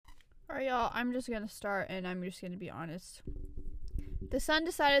Alright, y'all, I'm just gonna start and I'm just gonna be honest. The sun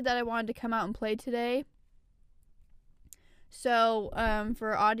decided that I wanted to come out and play today. So,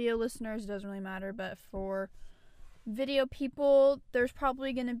 for audio listeners, it doesn't really matter, but for video people, there's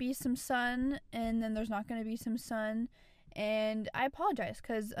probably gonna be some sun, and then there's not gonna be some sun. And I apologize,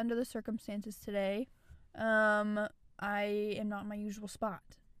 because under the circumstances today, I am not in my usual spot.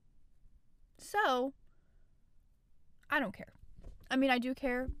 So, I don't care. I mean, I do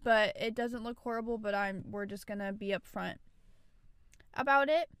care, but it doesn't look horrible, but we're just gonna be upfront about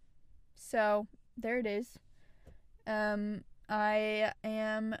it. So, there it is. I'm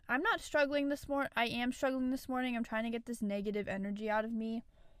not struggling this morning. I am struggling this morning. I'm trying to get this negative energy out of me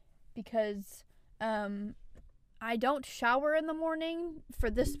because, I don't shower in the morning for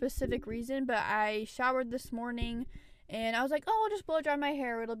this specific reason, but I showered this morning and I was like, oh, I'll just blow dry my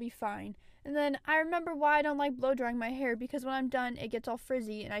hair. It'll be fine. And then I remember why I don't like blow drying my hair, because when I'm done, it gets all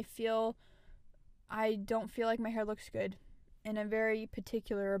frizzy and I don't feel like my hair looks good. And I'm very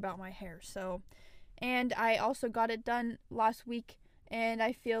particular about my hair. So, and I also got it done last week, and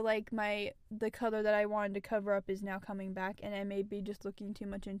I feel like the color that I wanted to cover up is now coming back, and I may be just looking too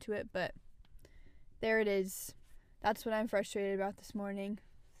much into it, but there it is. That's what I'm frustrated about this morning.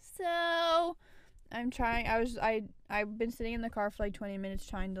 So, I'm trying. I've been sitting in the car for like 20 minutes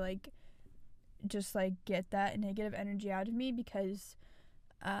trying to just get that negative energy out of me because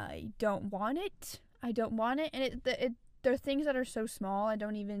I don't want it. And there are things that are so small, I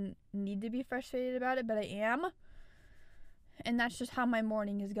don't even need to be frustrated about it, but I am. And that's just how my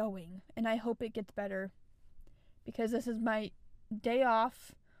morning is going. And I hope it gets better, because this is my day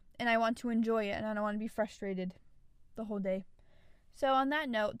off, and I want to enjoy it, and I don't want to be frustrated the whole day. So on that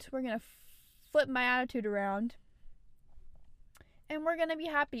note, we're going to flip my attitude around, and we're going to be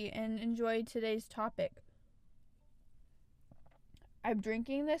happy and enjoy today's topic. I'm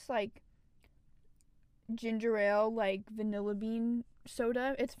drinking this, ginger ale, vanilla bean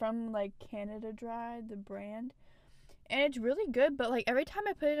soda. It's from, Canada Dry, the brand. And it's really good, but, every time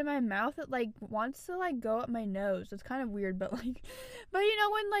I put it in my mouth, it, wants to, go up my nose. It's kind of weird, but, but,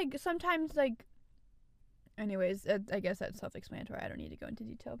 when, sometimes, anyways, I guess that's self-explanatory. I don't need to go into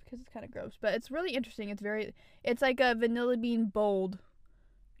detail because it's kind of gross. But it's really interesting. It's like a vanilla bean bold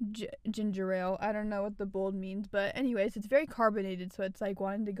ginger ale. I don't know what the bold means. But anyways, it's very carbonated. So it's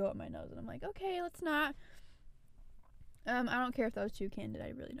wanting to go up my nose. And I'm like, okay, let's not. I don't care if that was too candid. I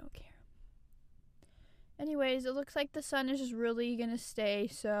really don't care. Anyways, it looks like the sun is just really going to stay.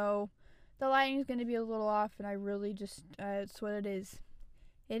 So the lighting is going to be a little off. And I really just, it's what it is.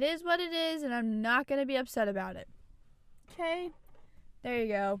 It is what it is, and I'm not going to be upset about it. Okay? There you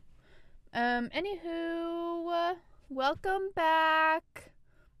go. Anywho, welcome back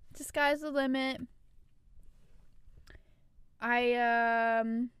to Sky's the Limit.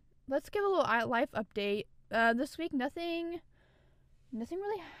 Let's give a little life update. This week, nothing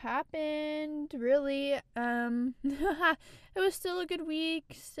really happened, really. It was still a good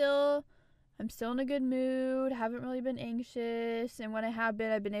week, I'm still in a good mood, haven't really been anxious, and when I have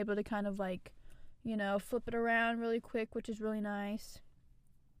been, I've been able to kind of flip it around really quick, which is really nice.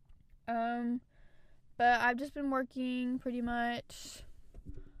 But I've just been working pretty much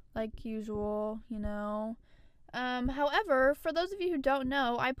like usual, However, for those of you who don't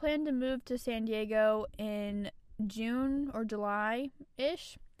know, I plan to move to San Diego in June or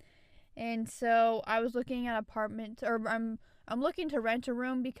July-ish, and so I was looking at apartments, or I'm looking to rent a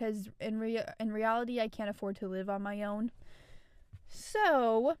room because in reality I can't afford to live on my own.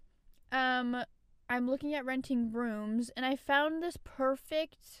 So, I'm looking at renting rooms, and I found this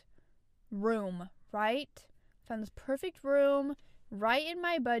perfect room, right? Found this perfect room right in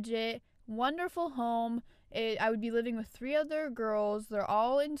my budget. Wonderful home. I would be living with 3 other girls. They're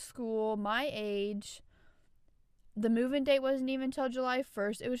all in school, my age. The move-in date wasn't even until July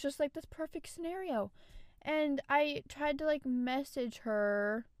 1st. It was just this perfect scenario. And I tried to message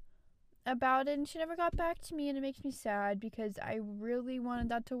her about it, and she never got back to me, and it makes me sad because I really wanted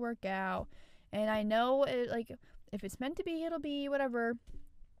that to work out. And I know if it's meant to be, it'll be, whatever.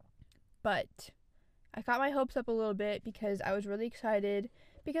 But I got my hopes up a little bit because I was really excited,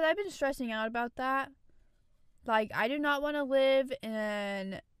 because I've been stressing out about that. I do not want to live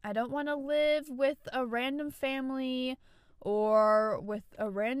I don't want to live with a random family or with a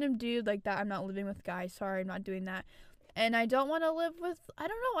random dude like that. I'm not living with guys. Sorry, I'm not doing that. And I don't want to live with, I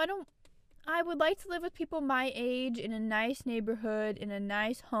would like to live with people my age in a nice neighborhood, in a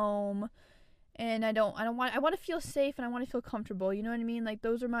nice home. And I want to feel safe, and I want to feel comfortable. You know what I mean?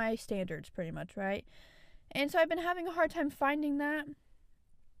 Those are my standards pretty much, right? And so I've been having a hard time finding that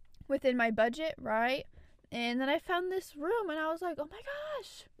within my budget, right? And then I found this room, and I was like, oh my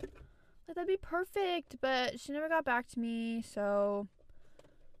gosh, that'd be perfect, but she never got back to me, so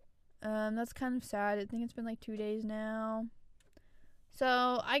that's kind of sad. I think it's been like 2 days now.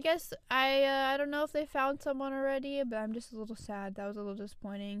 So I guess I don't know if they found someone already, but I'm just a little sad. That was a little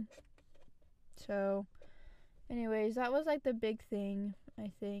disappointing. So anyways, that was like the big thing,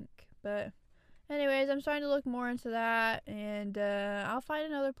 I think. But anyways, I'm starting to look more into that, and I'll find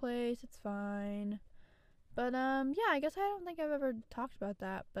another place. It's fine. But yeah, I guess I don't think I've ever talked about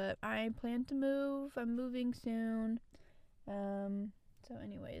that, but I plan to move. I'm moving soon. So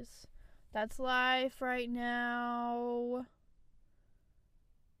anyways, that's life right now.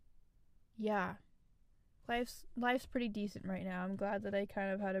 Yeah. Life's pretty decent right now. I'm glad that I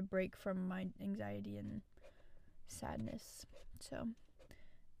kind of had a break from my anxiety and sadness. So,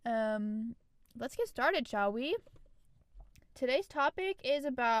 let's get started, shall we? Today's topic is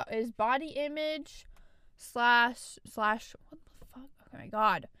body image slash what the fuck? Oh my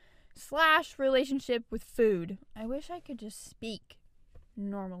god. Slash relationship with food. I wish I could just speak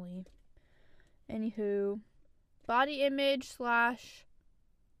normally. Anywho, body image slash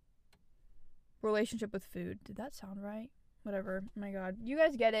relationship with food. Did that sound right? Whatever. Oh my god. You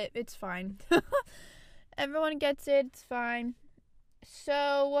guys get it. It's fine. Everyone gets it. It's fine.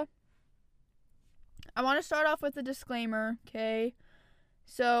 So, I want to start off with a disclaimer, okay?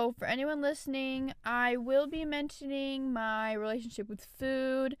 So, for anyone listening, I will be mentioning my relationship with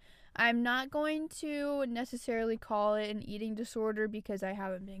food. I'm not going to necessarily call it an eating disorder because I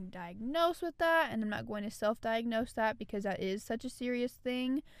haven't been diagnosed with that, and I'm not going to self-diagnose that because that is such a serious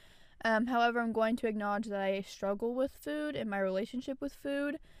thing. However, I'm going to acknowledge that I struggle with food and my relationship with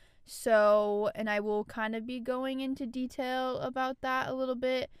food. So, and I will kind of be going into detail about that a little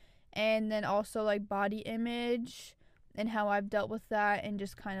bit. And then also like body image and how I've dealt with that and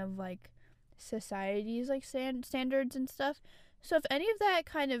just kind of like society's like standards and stuff. So if any of that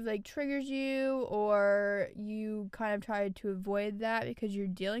kind of like triggers you or you kind of try to avoid that because you're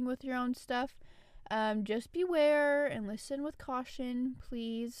dealing with your own stuff, just beware and listen with caution,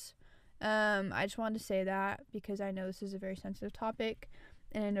 please. I just wanted to say that because I know this is a very sensitive topic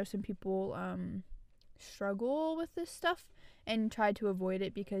and I know some people struggle with this stuff and try to avoid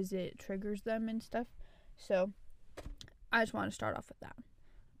it because it triggers them and stuff. So I just want to start off with that.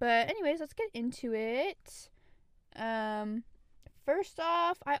 But anyways, let's get into it. First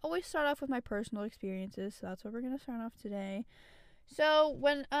off, I always start off with my personal experiences, so that's what we're going to start off today. So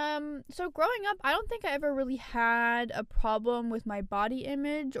growing up, I don't think I ever really had a problem with my body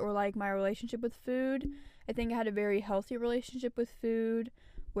image or like my relationship with food. I think I had a very healthy relationship with food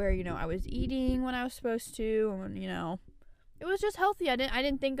where, I was eating when I was supposed to and, it was just healthy. I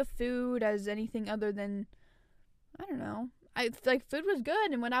didn't think of food as anything other than, I don't know. Food was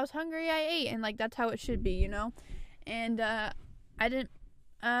good, and when I was hungry, I ate, and like that's how it should be, And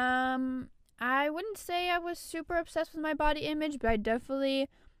I wouldn't say I was super obsessed with my body image, but I definitely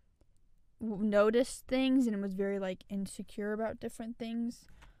noticed things and was very like insecure about different things.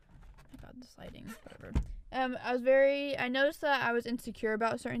 Oh my god, this lighting, whatever. I noticed that I was insecure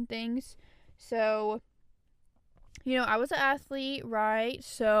about certain things. So, I was an athlete, right?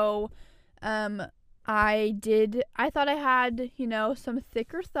 So, I thought I had, some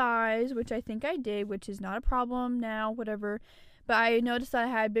thicker thighs, which I think I did, which is not a problem now, whatever. But I noticed that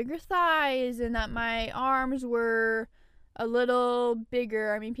I had bigger thighs and that my arms were a little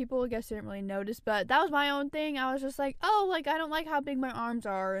bigger. I mean, people I guess didn't really notice, but that was my own thing. I was just like, oh, like, I don't like how big my arms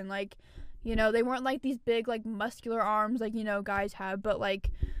are. And, like, they weren't like these big, like, muscular arms like, guys have. But,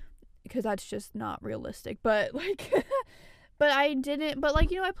 like, because that's just not realistic. But, like, but I didn't. But,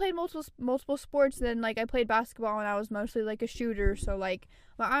 like, I played multiple sports. Then, like, I played basketball and I was mostly, like, a shooter. So, like,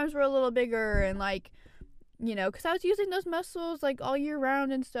 my arms were a little bigger and, like, because I was using those muscles, like, all year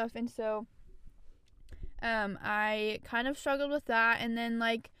round and stuff, and so, I kind of struggled with that, and then,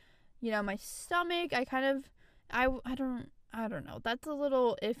 like, my stomach, I don't know, that's a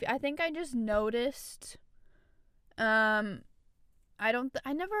little iffy. I think I just noticed, I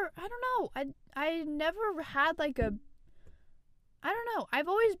never had, like, I don't know, I've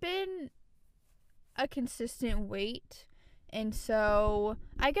always been a consistent weight, and so,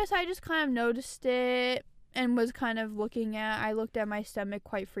 I guess I just kind of noticed it, and was kind of I looked at my stomach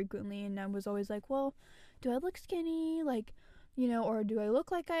quite frequently, and I was always like, well, do I look skinny? Like, or do I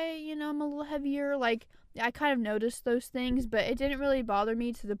look like I'm a little heavier? Like, I kind of noticed those things, but it didn't really bother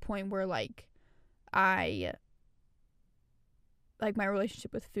me to the point where, like, my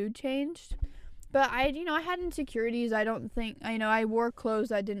relationship with food changed. But I had insecurities. I don't think, I wore clothes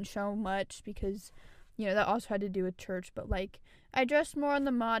that didn't show much because, that also had to do with church, but, like, I dressed more on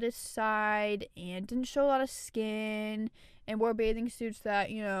the modest side and didn't show a lot of skin and wore bathing suits that,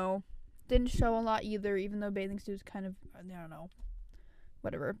 didn't show a lot either, even though bathing suits kind of, I don't know,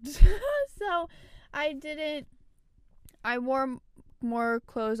 whatever. So I wore more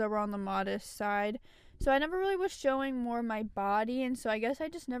clothes that were on the modest side. So I never really was showing more of my body, and so I guess I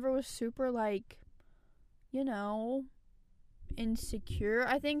just never was super, like, you know, insecure.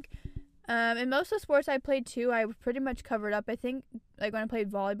 I think in most of the sports I played too, I was pretty much covered up. I think, like, when I played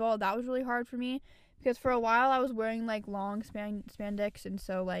volleyball, that was really hard for me because for a while I was wearing, like, long spandex, and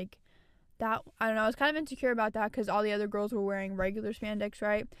so, like, that, I don't know, I was kind of insecure about that because all the other girls were wearing regular spandex,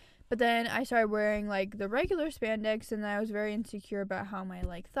 right? But then I started wearing, like, the regular spandex, and I was very insecure about how my,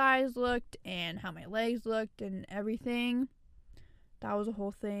 like, thighs looked and how my legs looked and everything. That was a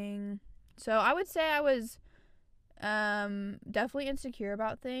whole thing. So I would say I was definitely insecure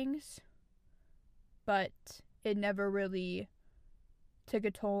about things, but it never really took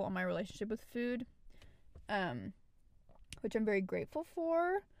a toll on my relationship with food, which I'm very grateful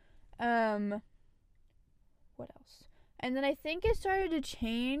for. What else? And then I think it started to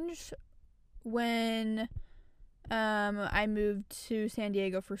change when I moved to San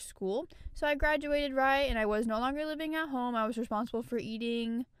Diego for school. So I graduated, right, and I was no longer living at home. I was responsible for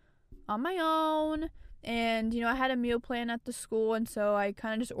eating on my own. And, you know, I had a meal plan at the school, and so I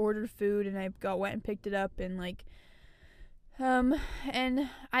kind of just ordered food, and I went and picked it up, and, like, and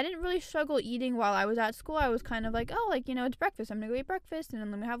I didn't really struggle eating while I was at school. I was kind of like, oh, like, you know, it's breakfast. I'm going to go eat breakfast, and then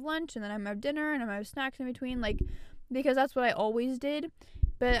I'm going to have lunch, and then I'm going to have dinner, and I'm going to have snacks in between, like, because that's what I always did.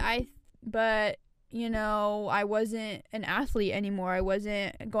 But, you know, I wasn't an athlete anymore. I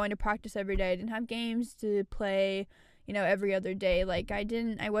wasn't going to practice every day. I didn't have games to play, you know, every other day. Like,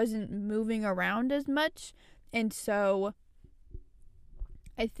 I wasn't moving around as much. And so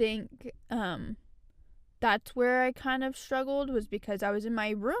I think that's where I kind of struggled, was because I was in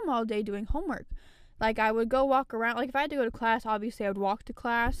my room all day doing homework. Like, I would go walk around. Like, if I had to go to class, obviously I would walk to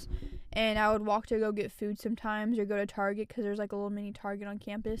class, and I would walk to go get food sometimes, or go to Target, because there's, like, a little mini Target on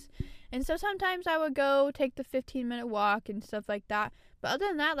campus. And so sometimes I would go take the 15-minute walk and stuff like that. But other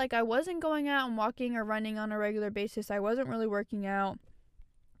than that, like, I wasn't going out and walking or running on a regular basis. I wasn't really working out.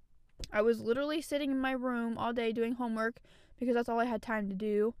 I was literally sitting in my room all day doing homework, because that's all I had time to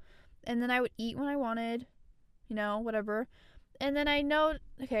do. And then I would eat when I wanted, you know, whatever. And then I know,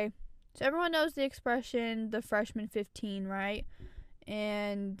 okay, so everyone knows the expression, the freshman 15, right?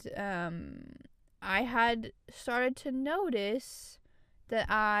 And I had started to notice that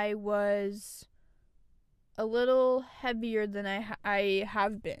I was a little heavier than I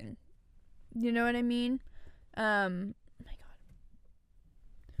have been. You know what I mean? Oh my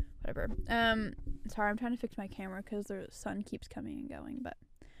god. Whatever. Sorry, I'm trying to fix my camera because the sun keeps coming and going, but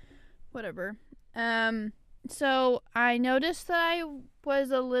whatever. So I noticed that I was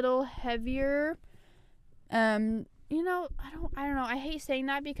a little heavier. You know, I don't know. I hate saying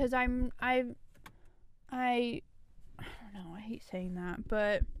that because I don't know. I hate saying that,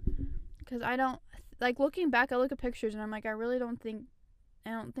 but because I don't, like, looking back, I look at pictures and I'm like, I don't think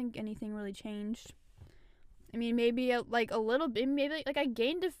anything really changed. I mean, maybe a little bit, maybe like I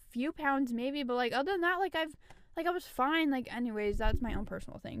gained a few pounds maybe, but like other than that, like I was fine. Like, anyways, that's my own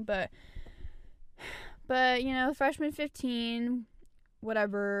personal thing, but you know, freshman 15,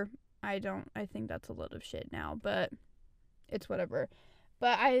 whatever. I think that's a load of shit now, but it's whatever.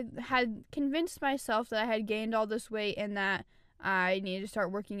 But I had convinced myself that I had gained all this weight and that I needed to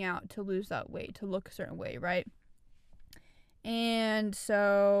start working out to lose that weight, to look a certain way, right? And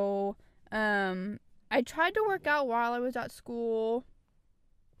so I tried to work out while I was at school,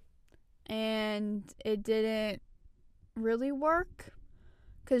 and it didn't really work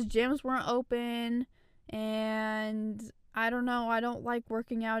because gyms weren't open, and I don't know, I don't like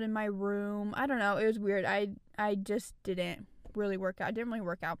working out in my room. I don't know, it was weird. I just didn't really work out. I didn't really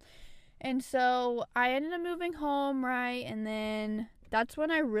work out. And so I ended up moving home, right? And then that's when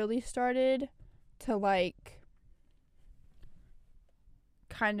I really started to, like,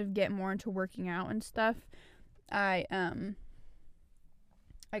 kind of get more into working out and stuff. I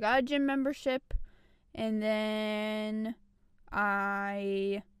got a gym membership, and then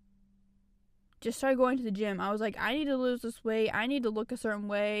I just started going to the gym. I was like, I need to lose this weight. I need to look a certain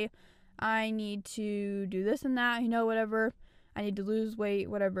way. I need to do this and that, you know, whatever. I need to lose weight,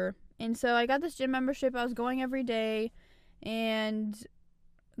 whatever. And so I got this gym membership. I was going every day, and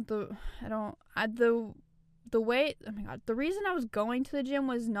the reason I was going to the gym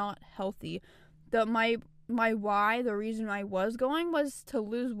was not healthy. The reason I was going was to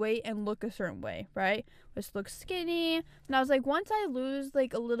lose weight and look a certain way, right? Was to look skinny. And I was like, once I lose,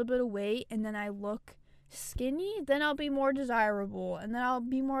 like, a little bit of weight and then I look skinny, then I'll be more desirable, and then I'll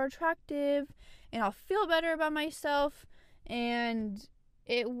be more attractive, and I'll feel better about myself. And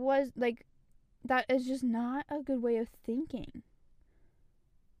it was like, that is just not a good way of thinking,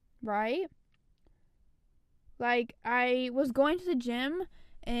 right? Like, I was going to the gym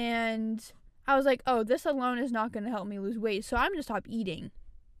and I was like, oh, this alone is not going to help me lose weight, so I'm going to stop eating.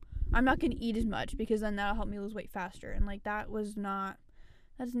 I'm not going to eat as much because then that'll help me lose weight faster. And like, that's not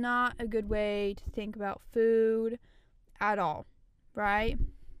a good way to think about food at all, right?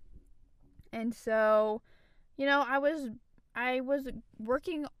 And so, I was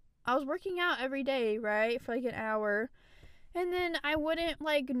working out every day, right, for like an hour. And then I wouldn't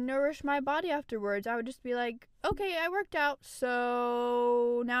like nourish my body afterwards. I would just be like, okay, I worked out,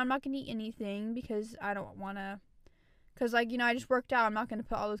 so now I'm not going to eat anything because I don't want to. Because, like, I just worked out. I'm not going to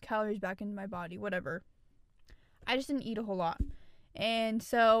put all those calories back into my body, whatever. I just didn't eat a whole lot. And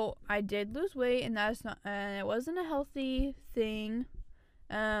so I did lose weight, and it wasn't a healthy thing.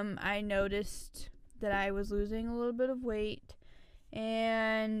 I noticed that I was losing a little bit of weight.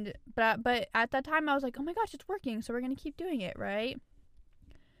 But at that time I was like, oh my gosh, it's working, so we're gonna keep doing it, right?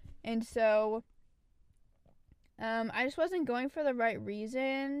 And so I just wasn't going for the right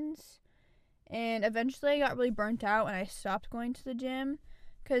reasons, and eventually I got really burnt out and I stopped going to the gym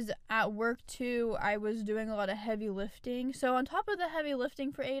because at work too I was doing a lot of heavy lifting. So on top of the heavy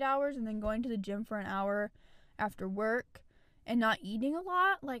lifting for 8 hours and then going to the gym for an hour after work and not eating a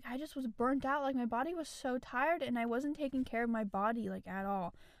lot, like, I just was burnt out. Like, my body was so tired and I wasn't taking care of my body, like, at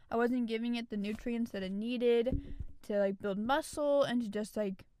all. I wasn't giving it the nutrients that it needed to, like, build muscle and to just,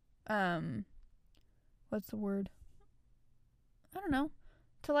 like, what's the word? I don't know.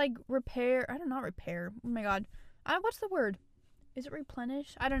 To, like, repair. Not repair. Oh my god. What's the word? Is it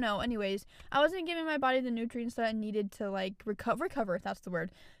replenish? I don't know. Anyways, I wasn't giving my body the nutrients that it needed to, like, recover. That's the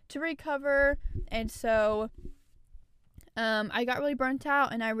word. To recover. And so I got really burnt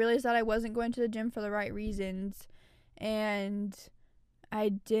out, and I realized that I wasn't going to the gym for the right reasons, and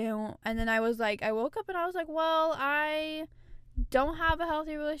then I woke up and I was like, well, I don't have a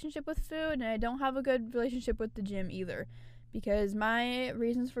healthy relationship with food, and I don't have a good relationship with the gym either, because my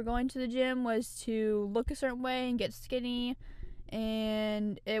reasons for going to the gym was to look a certain way and get skinny,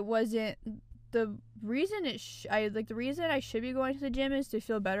 and it wasn't the reason the reason I should be going to the gym is to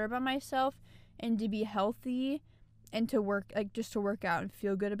feel better about myself and to be healthy and to work, like, just to work out and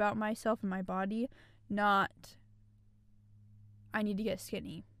feel good about myself and my body, not I need to get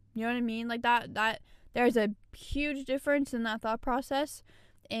skinny. You know what I mean? Like, that there's a huge difference in that thought process,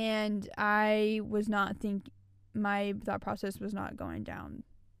 and my thought process was not going down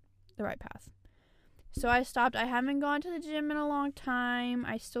the right path. So I stopped. I haven't gone to the gym in a long time.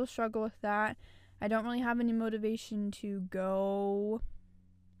 I still struggle with that. I don't really have any motivation to go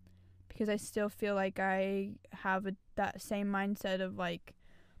because I still feel like I have that same mindset of, like,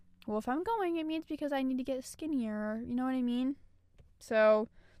 well, if I'm going, it means because I need to get skinnier. You know what I mean? So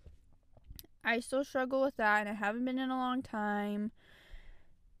I still struggle with that, and I haven't been in a long time.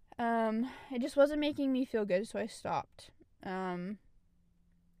 It just wasn't making me feel good, so I stopped. And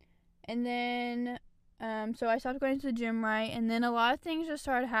then, so I stopped going to the gym, right? And then a lot of things just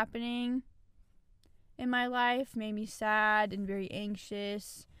started happening in my life, made me sad and very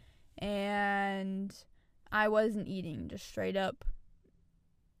anxious, and I wasn't eating, just straight up.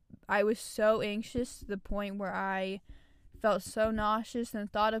 I was so anxious to the point where I felt so nauseous, and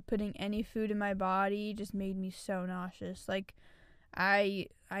the thought of putting any food in my body just made me so nauseous. Like, I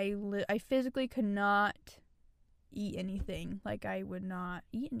physically could not eat anything. Like, I would not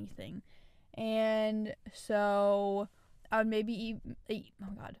eat anything. And so I would maybe eat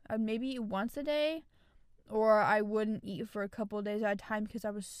once a day, or I wouldn't eat for a couple of days at a time because I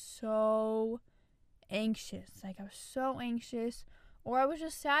was so anxious. Like, I was so anxious, or I was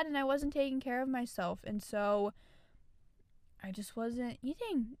just sad and I wasn't taking care of myself, and so I just wasn't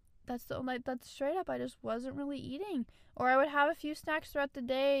eating. That's straight up. I just wasn't really eating. Or I would have a few snacks throughout the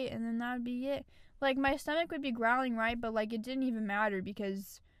day, and then that would be it. Like, my stomach would be growling, right? But, like, it didn't even matter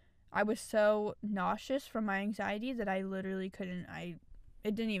because I was so nauseous from my anxiety that I literally couldn't.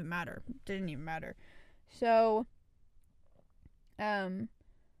 It didn't even matter. So,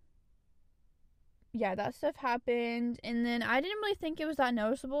 yeah, that stuff happened, and then I didn't really think it was that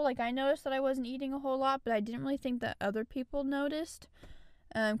noticeable. Like, I noticed that I wasn't eating a whole lot, but I didn't really think that other people noticed,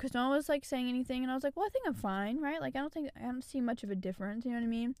 because no one was, like, saying anything, and I was like, well, I think I'm fine, right? Like, I don't see much of a difference, you know what I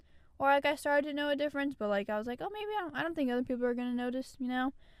mean? Or, like, I started to know a difference, but, like, I was like, oh, maybe I don't think other people are gonna notice, you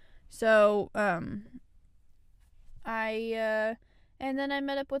know? So, and then I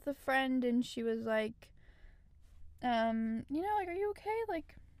met up with a friend, and she was like, like, are you okay?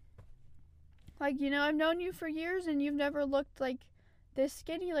 Like, I've known you for years and you've never looked like this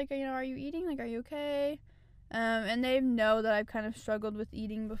skinny. Like, are you eating? Like, are you okay? And they know that I've kind of struggled with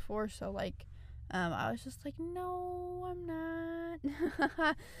eating before, so like I was just like, no, I'm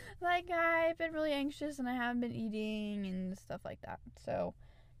not. Like, I've been really anxious and I haven't been eating and stuff like that. So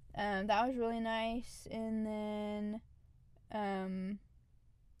that was really nice. And then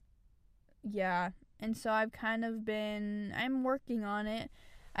yeah, and so I've kind of been, I'm working on it.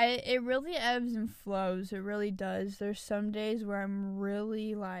 It really ebbs and flows. It really does. There's some days where I'm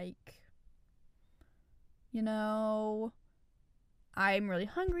really like, you know, I'm really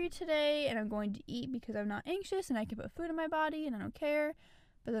hungry today and I'm going to eat because I'm not anxious and I can put food in my body and I don't care.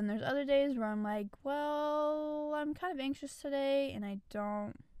 But then there's other days where I'm like, well, I'm kind of anxious today and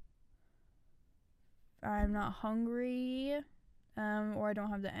I'm not hungry, or I don't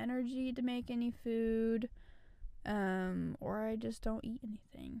have the energy to make any food, or I just don't eat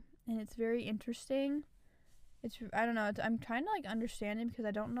anything. And it's very interesting. I don't know, I'm trying to like understand it because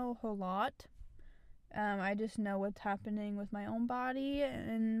I don't know a whole lot. I just know what's happening with my own body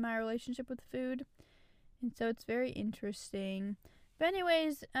and my relationship with food. And so it's very interesting. But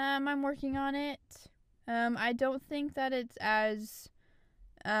anyways, I'm working on it. I don't think that it's as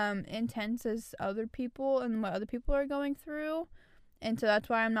intense as other people and what other people are going through. And so that's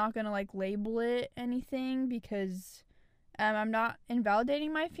why I'm not going to like label it anything, because I'm not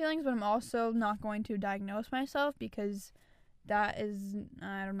invalidating my feelings, but I'm also not going to diagnose myself, because that is,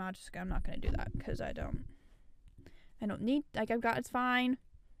 I'm not going to do that, because I don't need, like, it's fine.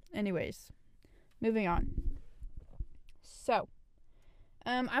 Anyways, moving on. So,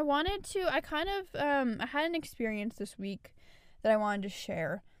 I had an experience this week that I wanted to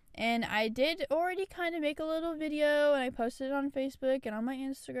share. And I did already kind of make a little video, and I posted it on Facebook and on my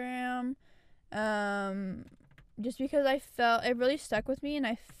Instagram. Just because I felt, it really stuck with me, and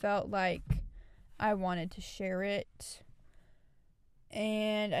I felt like I wanted to share it.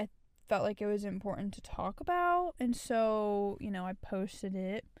 And I felt like it was important to talk about. And so, I posted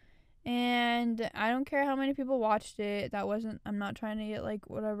it. And I don't care how many people watched it. I'm not trying to get like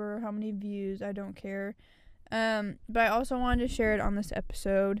whatever, how many views. I don't care. But I also wanted to share it on this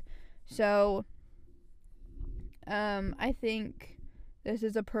episode. So, I think this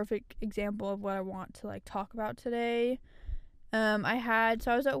is a perfect example of what I want to like talk about today. I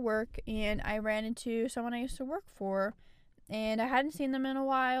was at work and I ran into someone I used to work for, and I hadn't seen them in a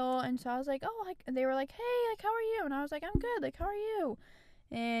while. And so I was like, oh, like, they were like, hey, like, how are you? And I was like, I'm good. Like, how are you?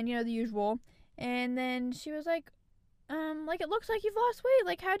 And, the usual. And then she was like, it looks like you've lost weight.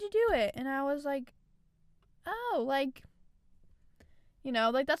 Like, how'd you do it? And I was like, oh, like,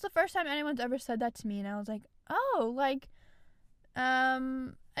 like, that's the first time anyone's ever said that to me. And I was like, oh, like,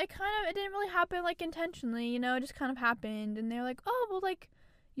 it didn't really happen, like, intentionally, it just kind of happened. And they're like, oh, well, like,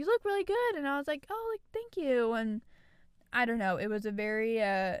 you look really good. And I was like, oh, like, thank you. And I don't know, it was a very,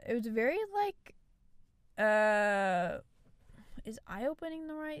 like, is eye-opening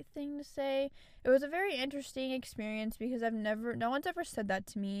the right thing to say? It was a very interesting experience, because no one's ever said that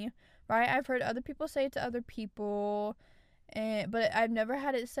to me, right? I've heard other people say it to other people, but I've never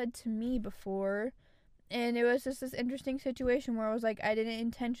had it said to me before. And it was just this interesting situation where I was like, I didn't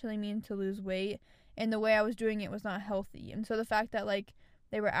intentionally mean to lose weight, and the way I was doing it was not healthy. And so the fact that, like,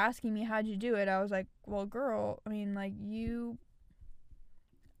 they were asking me, how'd you do it? I was like, well, girl, I mean, like,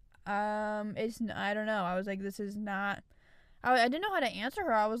 I don't know. I was like, this is not, I didn't know how to answer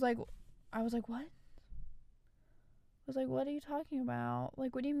her. I was like, what? I was like, what are you talking about?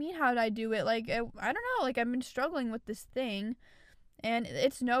 Like, what do you mean, how did I do it? Like, I don't know. Like, I've been struggling with this thing. And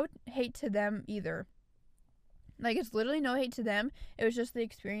it's no hate to them either. Like, it's literally no hate to them. It was just the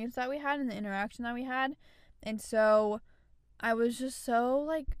experience that we had and the interaction that we had. And so I was just so,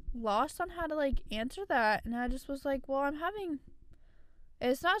 like, lost on how to, like, answer that. And I just was like, well,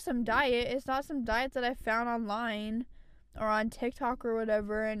 it's not some diet. It's not some diet that I found online or on TikTok or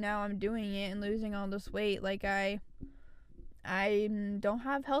whatever, and now I'm doing it and losing all this weight. Like, I don't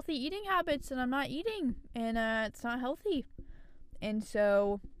have healthy eating habits, and I'm not eating, and it's not healthy. And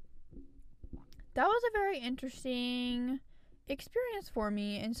so that was a very interesting experience for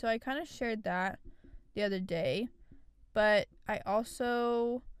me, and so I kind of shared that the other day. But it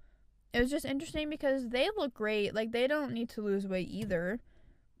was just interesting because they look great. Like, they don't need to lose weight either.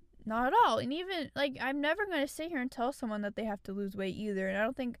 Not at all. And even, like, I'm never going to sit here and tell someone that they have to lose weight either. And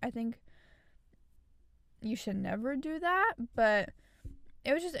I think you should never do that. But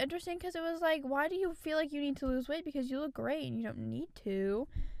it was just interesting because it was like, why do you feel like you need to lose weight? Because you look great and you don't need to.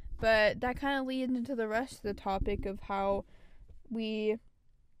 But that kind of leads into the rest of the topic of how we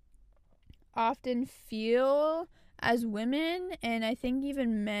often feel as women, and I think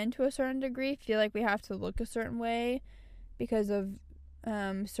even men to a certain degree, feel like we have to look a certain way because of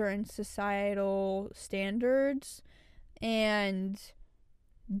certain societal standards, and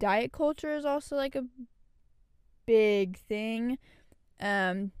diet culture is also like a big thing.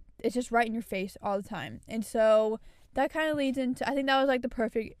 It's just right in your face all the time, and so that kind of leads into, I think that was like the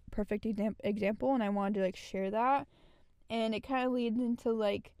perfect example, and I wanted to like share that, and it kind of leads into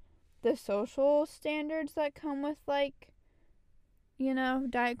like the social standards that come with like, you know,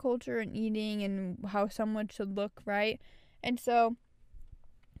 diet culture and eating and how someone should look, right? And so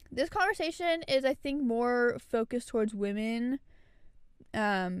this conversation is, I think, more focused towards women,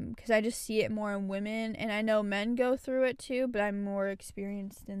 because I just see it more in women, and I know men go through it too, but I'm more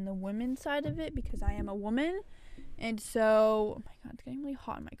experienced in the women's side of it because I am a woman. And so, oh my god, it's getting really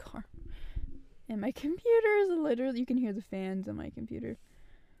hot in my car, and my computer is literally, you can hear the fans on my computer.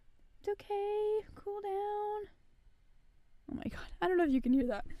 It's okay, cool down. Oh my god, I don't know if you can hear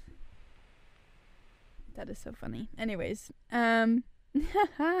that. That is so funny. Anyways,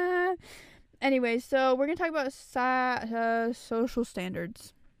 anyways, so we're gonna talk about social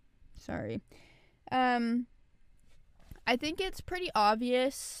standards. Sorry. I think it's pretty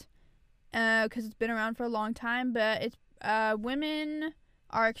obvious, because it's been around for a long time, but it's women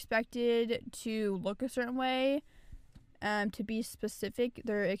are expected to look a certain way. To be specific,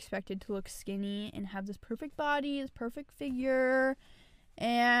 they're expected to look skinny and have this perfect body, this perfect figure,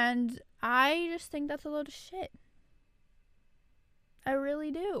 and I just think that's a load of shit. I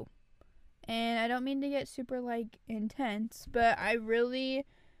really do. And I don't mean to get super, like, intense, but I really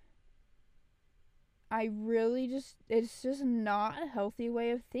just, it's just not a healthy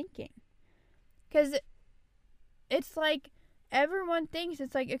way of thinking. Because it's like, everyone thinks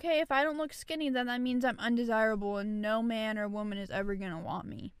it's like, okay, if I don't look skinny, then that means I'm undesirable and no man or woman is ever going to want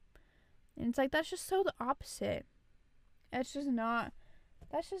me. And it's like, that's just so the opposite. That's just not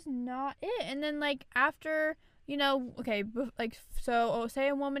it. And then, like, after, you know, okay, like, so say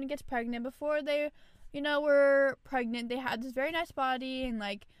a woman gets pregnant. Before they, you know, were pregnant, they had this very nice body and,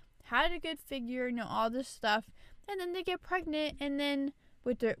 like, had a good figure, you know, all this stuff. And then they get pregnant, and then,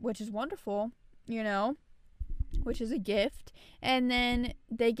 which is wonderful, you know, which is a gift. And then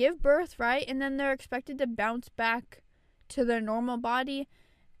they give birth, right? And then they're expected to bounce back to their normal body.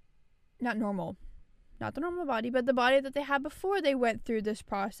 Not the normal body, but the body that they had before they went through this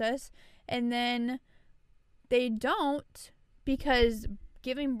process. And then they don't, because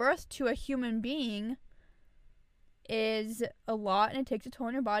giving birth to a human being is a lot, and it takes a toll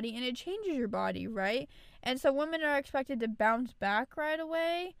on your body, and it changes your body, right? And so women are expected to bounce back right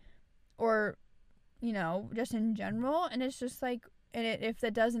away, or, you know, just in general. And it's just like, and if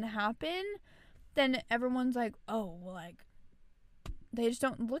that doesn't happen, then everyone's like, oh, well, like, they just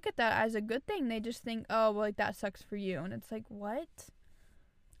don't look at that as a good thing. They just think, oh, well, like, that sucks for you. And it's like, what?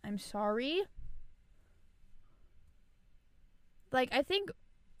 I'm sorry? Like, I think,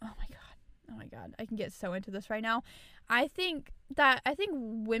 oh my god, I can get so into this right now. I think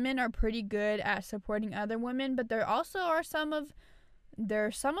women are pretty good at supporting other women, but there also are some of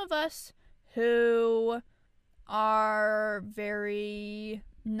us who are very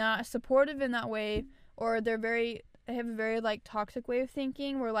not supportive in that way, or they have a very, like, toxic way of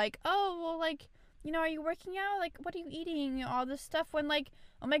thinking. We're like, oh, well, like, you know, are you working out? Like, what are you eating? All this stuff, when, like,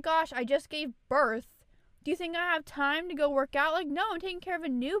 oh my gosh, I just gave birth. Do you think I have time to go work out? Like, no, I'm taking care of a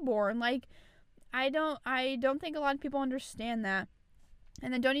newborn. Like, I don't think a lot of people understand that.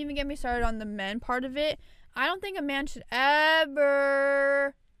 And then don't even get me started on the men part of it. I don't think a man should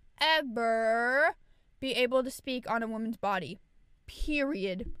ever be able to speak on a woman's body.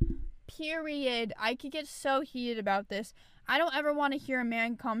 Period. I could get so heated about this. I don't ever want to hear a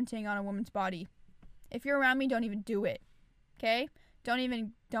man commenting on a woman's body. If you're around me, don't even do it. Okay? Don't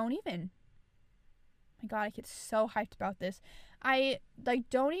even. My god, I get so hyped about this.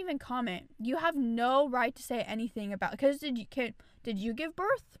 Don't even comment. You have no right to say anything about, because did you give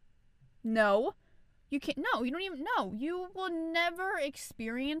birth? No. You can't. No, you don't even know. You will never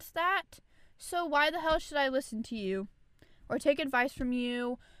experience that. So why the hell should I listen to you, or take advice from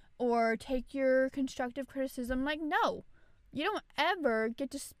you, or take your constructive criticism? Like, no. You don't ever get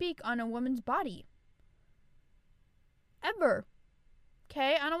to speak on a woman's body. Ever.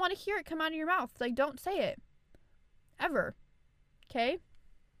 Okay? I don't want to hear it come out of your mouth. Like, don't say it. Ever. Okay?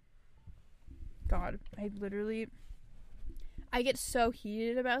 God, I get so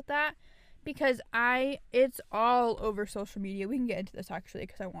heated about that, because it's all over social media. We can get into this, actually,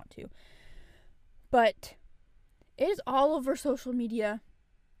 because I want to. But it is all over social media.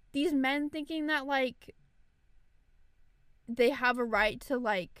 These men thinking that, like, they have a right to,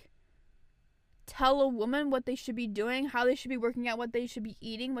 like, tell a woman what they should be doing, how they should be working out, what they should be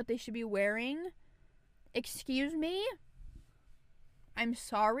eating, what they should be wearing. Excuse me? I'm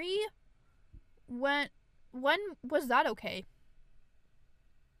sorry? When was that okay?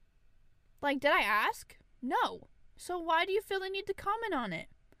 Like, did I ask? No. So why do you feel the need to comment on it?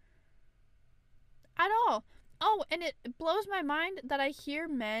 At all. Oh, and it blows my mind that I hear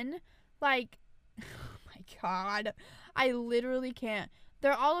men, like, oh my god, I literally can't.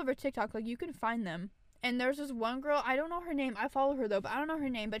 They're all over TikTok, like, you can find them. And there's this one girl, I don't know her name, I follow her though, but I don't know her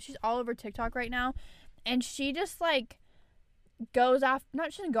name, but she's all over TikTok right now. And she just, like, goes after,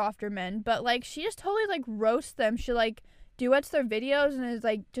 not she doesn't go after men, but, like, she just totally, like, roasts them. She, like, duets their videos and is,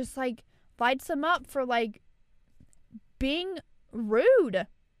 like, just, like, lights them up for, like, being rude.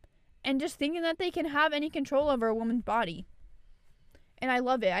 And just thinking that they can have any control over a woman's body. And I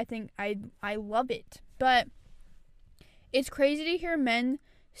love it. I think I love it. But it's crazy to hear men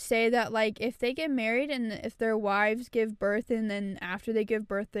say that, like, if they get married and if their wives give birth and then after they give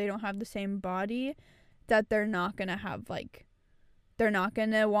birth they don't have the same body, that they're not going to have, like, they're not going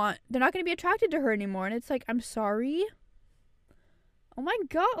to be attracted to her anymore. And it's like, I'm sorry? Oh my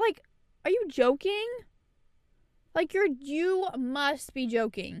god, like, are you joking? Like, you must be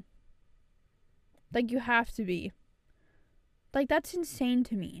joking. Like, you have to be. Like, that's insane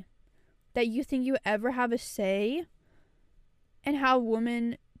to me. That you think you ever have a say in how a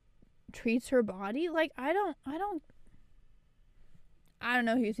woman treats her body. Like, I don't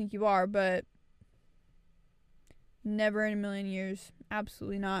know who you think you are, but never in a million years.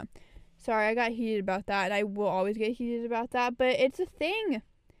 Absolutely not. Sorry, I got heated about that, and I will always get heated about that, but it's a thing.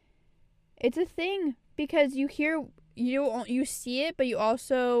 It's a thing. Because you see it, but you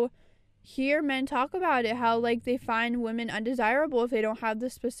also hear men talk about it, how, like, they find women undesirable if they don't have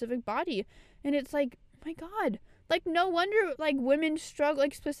this specific body. And it's like, oh my god, like, no wonder, like, women struggle,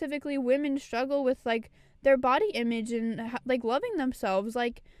 like, specifically women struggle with, like, their body image and, like, loving themselves.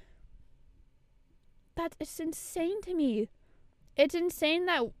 Like, it's insane to me. It's insane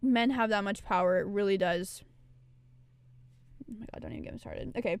that men have that much power. It really does. Oh my god, don't even get me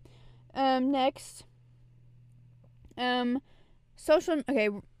started. Okay, next, okay,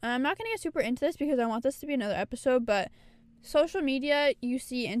 I'm not going to get super into this because I want this to be another episode, but social media, you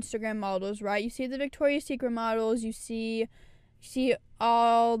see Instagram models, right? You see the Victoria's Secret models, you see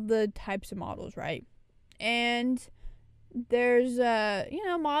all the types of models, right? And there's,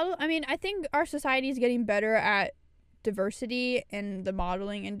 model, I mean, I think our society is getting better at diversity in the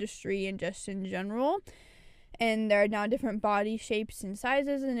modeling industry and just in general. And there are now different body shapes and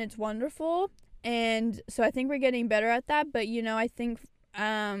sizes, and it's wonderful. And so I think we're getting better at that. But, I think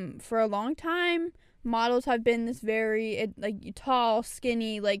for a long time, models have been this very, tall,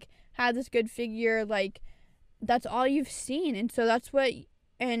 skinny, like, had this good figure. Like, that's all you've seen. And so that's what,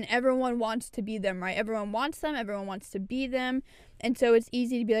 and everyone wants to be them, right? Everyone wants them. Everyone wants to be them. And so it's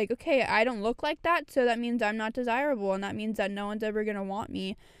easy to be like, okay, I don't look like that, so that means I'm not desirable. And that means that no one's ever going to want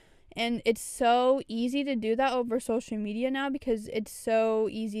me. And it's so easy to do that over social media now because it's so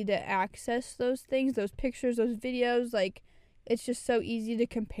easy to access those things, those pictures, those videos. Like, it's just so easy to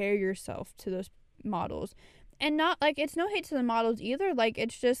compare yourself to those models. And not, like, it's no hate to the models either. Like,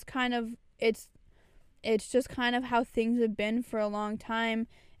 it's just kind of how things have been for a long time.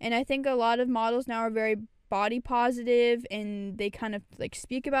 And I think a lot of models now are very body positive and they kind of, like,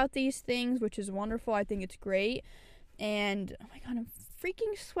 speak about these things, which is wonderful. I think it's great. And, oh my god, I'm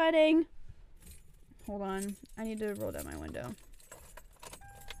freaking sweating. Hold on. I need to roll down my window.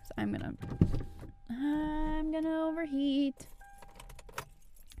 So I'm gonna overheat.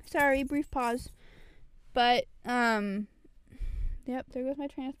 Sorry, brief pause. But, yep, there goes my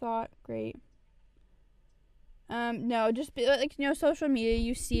train of thought. Great. No, just social media,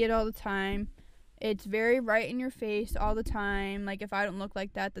 you see it all the time. It's very right in your face all the time. Like, if I don't look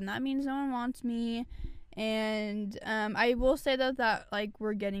like that, then that means no one wants me. And I will say that like,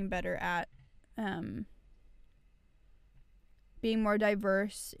 we're getting better at being more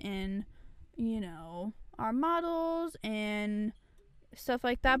diverse in, our models and stuff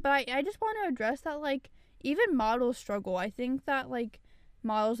like that. But I just want to address that, like, even models struggle. I think that, like,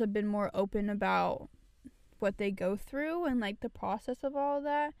 models have been more open about what they go through and, like, the process of all of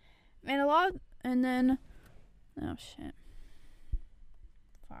that. And then, oh shit.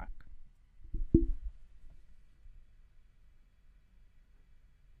 Fuck.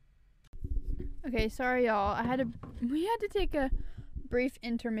 Okay, sorry y'all. We had to take a brief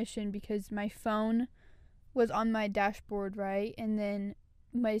intermission because my phone was on my dashboard, right? And then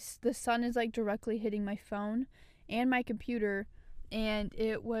the sun is, like, directly hitting my phone and my computer, and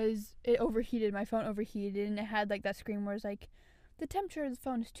it overheated. My phone overheated, and it had, like, that screen where it's like, the temperature of the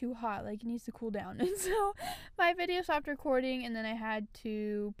phone is too hot, like, it needs to cool down. And so my video stopped recording, and then I had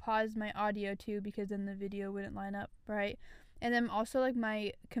to pause my audio too because then the video wouldn't line up, right? And then also, like,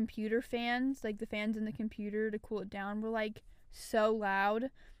 my computer fans, like the fans in the computer to cool it down, were like so loud.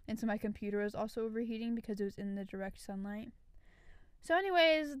 And so my computer was also overheating because it was in the direct sunlight. So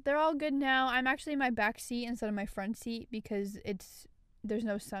anyways, they're all good now. I'm actually in my back seat instead of my front seat because there's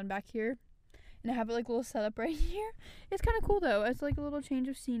no sun back here. And I have it like a little setup right here. It's kind of cool though. It's like a little change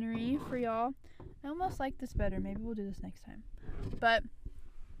of scenery for y'all. I almost like this better. Maybe we'll do this next time. But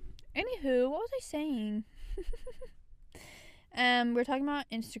anywho, what was I saying? We're talking about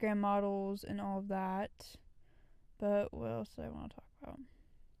Instagram models and all of that. But what else do I want to talk about?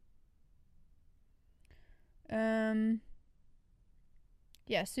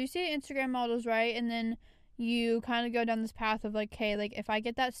 Yeah, so you see Instagram models, right? And then you kind of go down this path of like, hey, like if I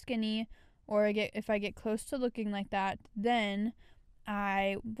get that skinny or if I get close to looking like that, then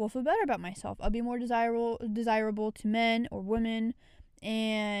I will feel better about myself. I'll be more desirable to men or women,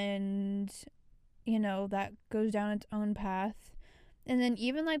 and you know, that goes down its own path. And then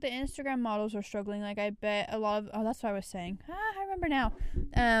even like the Instagram models are struggling. Like I bet a lot of that's what I was saying. I remember now.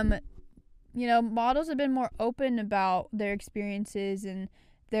 You know, models have been more open about their experiences and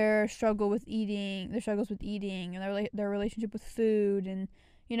their struggles with eating, and their relationship with food, and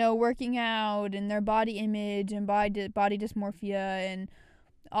you know, working out, and their body image and body dysmorphia and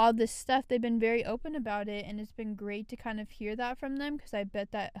all this stuff. They've been very open about it, and it's been great to kind of hear that from them, because I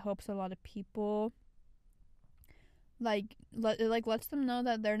bet that helps a lot of people. Like, lets them know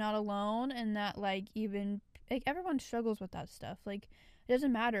that they're not alone, and that like even like everyone struggles with that stuff. Like, it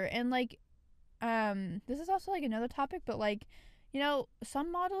doesn't matter. And like, this is also like another topic, but like, you know,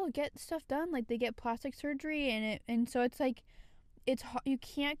 some models get stuff done, like they get plastic surgery, and so it's like, you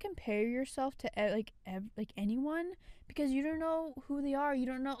can't compare yourself to like anyone, because you don't know who they are. You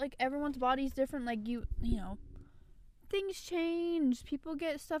don't know, like, everyone's body's different. Like, you know, things change. People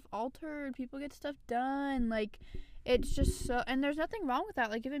get stuff altered. People get stuff done. Like, it's just so, and there's nothing wrong with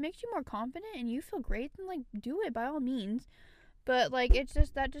that. Like, if it makes you more confident and you feel great, then like do it by all means. But like,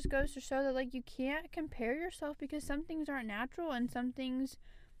 that just goes to show that like you can't compare yourself, because some things aren't natural, and some things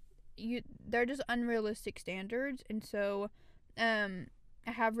they're just unrealistic standards. And so I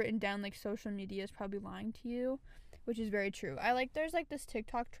have written down like social media is probably lying to you, which is very true. There's like this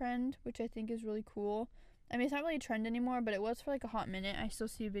TikTok trend, which I think is really cool. I mean, it's not really a trend anymore, but it was for like a hot minute. I still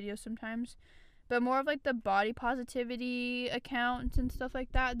see videos sometimes, but more of like the body positivity accounts and stuff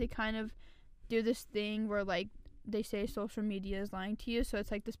like that. They kind of do this thing where like they say social media is lying to you. So it's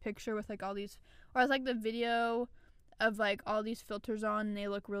like this picture with like all these, or it's like the video of like all these filters on, and they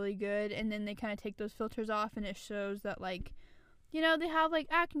look really good, and then they kind of take those filters off, and it shows that like, you know, they have like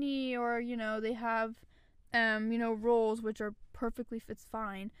acne, or you know, they have you know, rolls, which are perfectly fits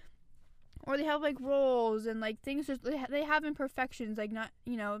fine, or they have like rolls and like things, just they have imperfections, like, not,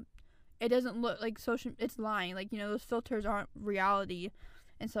 you know, it doesn't look like social, it's lying, like, you know, those filters aren't reality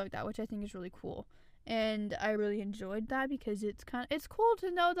and stuff like that, which I think is really cool. And I really enjoyed that, because it's cool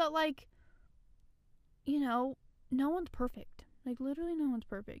to know that like, you know, no one's perfect. Like, literally no one's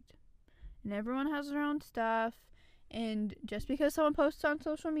perfect, and everyone has their own stuff. And just because someone posts on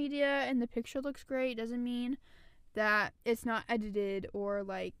social media and the picture looks great doesn't mean that it's not edited, or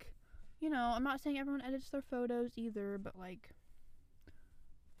like, you know, I'm not saying everyone edits their photos either, but like,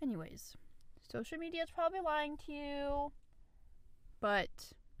 anyways, social media is probably lying to you,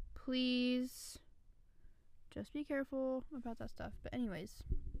 but please just be careful about that stuff. But anyways,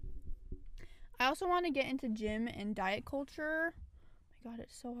 I also want to get into gym and diet culture. Oh my god,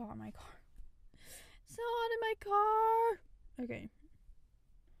 it's so hot in my car. So hot in my car. Okay.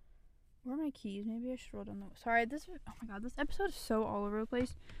 Where are my keys? Maybe I should roll down the... Sorry, oh my god, this episode is so all over the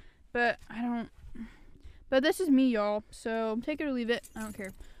place. But But this is me, y'all. So take it or leave it. I don't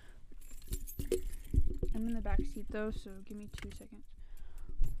care. I'm in the back seat though, so give me 2 seconds.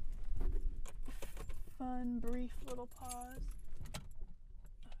 Fun, brief little pause.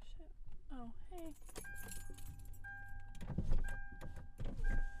 Oh shit. Oh, hey.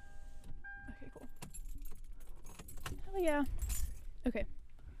 Okay, cool. Hell yeah. Okay.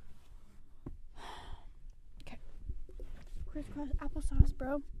 Okay. Crisscross applesauce,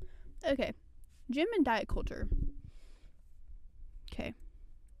 bro. Okay. Gym and diet culture. Okay.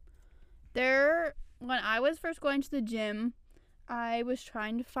 When I was first going to the gym, I was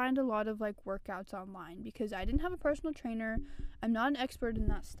trying to find a lot of like workouts online, because I didn't have a personal trainer. I'm not an expert in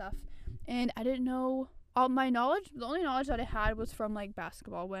that stuff, and I didn't know all my knowledge. The only knowledge that I had was from like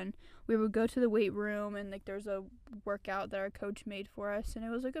basketball, when we would go to the weight room and like there's a workout that our coach made for us, and it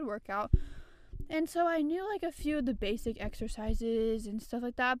was a good workout. And so I knew like a few of the basic exercises and stuff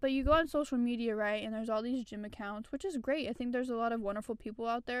like that. But you go on social media, right, and there's all these gym accounts, which is great. I think there's a lot of wonderful people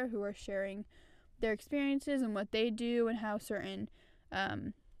out there who are sharing their experiences and what they do and how certain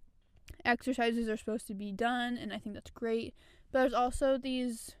exercises are supposed to be done, and I think that's great. But there's also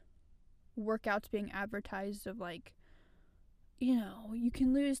these workouts being advertised of like, you know, you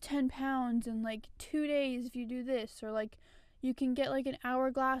can lose 10 pounds in like 2 days if you do this, or like you can get like an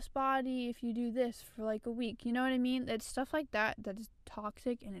hourglass body if you do this for like a week. You know what I mean? It's stuff like that that is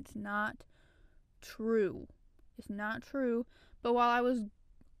toxic, and it's not true. It's not true. But while I was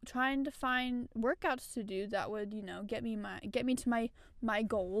trying to find workouts to do that would, you know, get me to my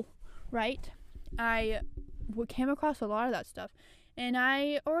goal, right? I came across a lot of that stuff, and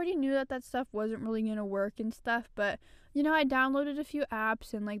I already knew that stuff wasn't really gonna work and stuff. But you know, I downloaded a few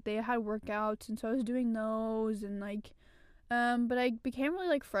apps, and like they had workouts, and so I was doing those, and like but I became really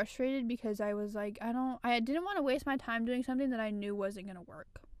like frustrated because I was like, I didn't want to waste my time doing something that I knew wasn't gonna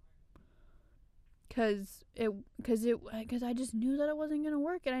work. Cause I just knew that it wasn't gonna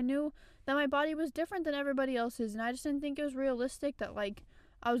work, and I knew that my body was different than everybody else's, and I just didn't think it was realistic that like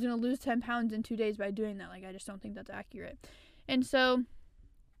I was gonna lose 10 pounds in 2 days by doing that. Like, I just don't think that's accurate. And so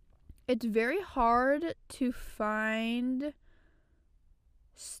it's very hard to find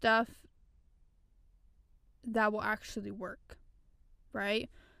stuff that will actually work, right?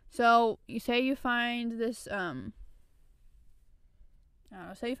 So you say you find this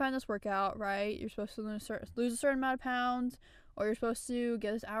say you find this workout, right? You're supposed to lose a certain amount of pounds, or you're supposed to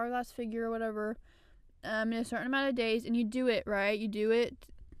get this hourglass figure or whatever in a certain amount of days, and you do it, right? You do it,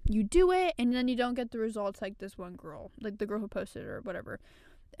 and then you don't get the results like this one girl, like the girl who posted it or whatever.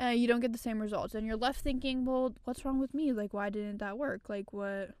 You don't get the same results, and you're left thinking, well, what's wrong with me? Like, why didn't that work? Like,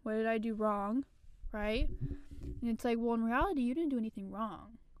 what did I do wrong, right? And it's like, well, in reality, you didn't do anything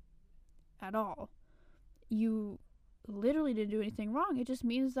wrong at all. You literally didn't do anything wrong. It just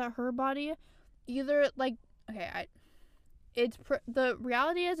means that her body either like, okay, the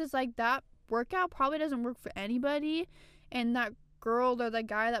reality is like that workout probably doesn't work for anybody, and that girl or that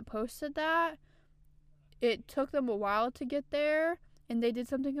guy that posted that, it took them a while to get there, and they did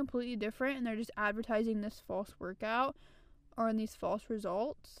something completely different, and they're just advertising this false workout or these false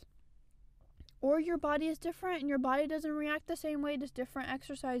results. Or your body is different, and your body doesn't react the same way to different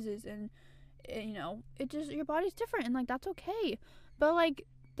exercises, and you know, your body's different, and like that's okay. But like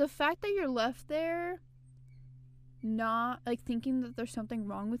the fact that you're left there not like thinking that there's something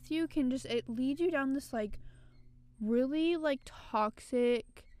wrong with you can just, it leads you down this like really like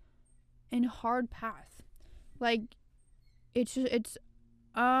toxic and hard path. Like it's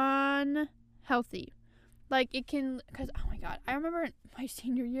unhealthy. Like it can, because oh my god, I remember in my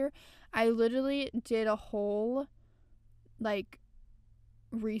senior year I literally did a whole like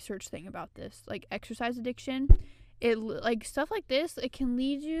research thing about this, like exercise addiction. It like stuff like this, it can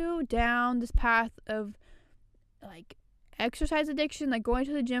lead you down this path of like exercise addiction, like going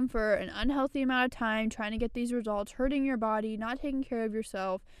to the gym for an unhealthy amount of time, trying to get these results, hurting your body, not taking care of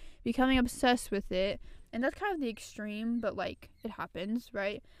yourself, becoming obsessed with it. And that's kind of the extreme, but like it happens,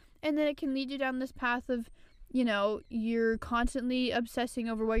 right? And then it can lead you down this path of, you know, you're constantly obsessing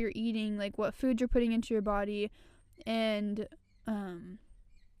over what you're eating, like what food you're putting into your body, and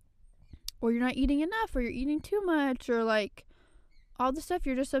or you're not eating enough, or you're eating too much, or like all the stuff,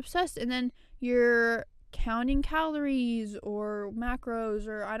 you're just obsessed, and then you're counting calories or macros,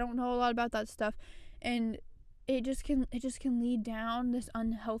 or I don't know a lot about that stuff, and it just can lead down this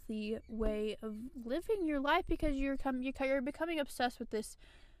unhealthy way of living your life because you're becoming obsessed with this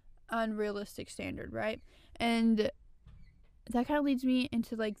unrealistic standard, right? And that kind of leads me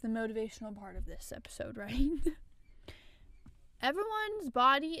into like the motivational part of this episode, right? Everyone's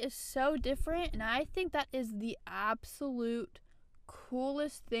body is so different, and I think that is the absolute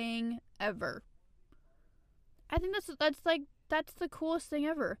coolest thing ever. I think that's the coolest thing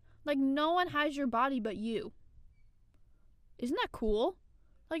ever. Like, no one has your body but you. Isn't that cool?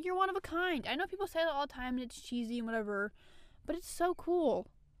 Like, you're one of a kind. I know people say that all the time and it's cheesy and whatever, but it's so cool.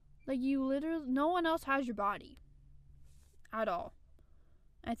 Like, no one else has your body at all.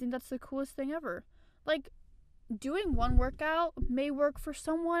 I think that's the coolest thing ever. Like, doing one workout may work for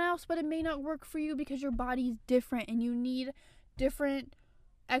someone else, but it may not work for you because your body's different and you need different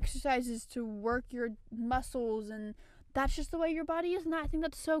exercises to work your muscles, and that's just the way your body is, and I think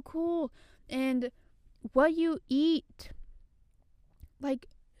that's so cool. And what you eat, like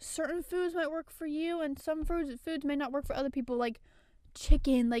certain foods might work for you and some foods may not work for other people. Like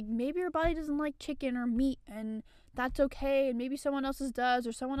chicken, like maybe your body doesn't like chicken or meat, and that's okay, and maybe someone else's does,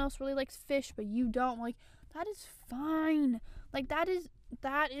 or someone else really likes fish but you don't. Like, that is fine. Like that is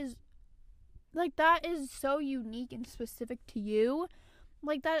so unique and specific to you.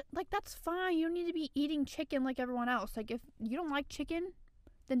 Like that's fine. You don't need to be eating chicken like everyone else. Like, if you don't like chicken,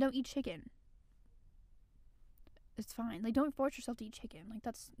 then don't eat chicken. it's fine. Like, don't force yourself to eat chicken. Like,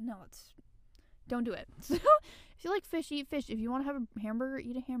 don't do it. So, if you like fish, eat fish. If you want to have a hamburger,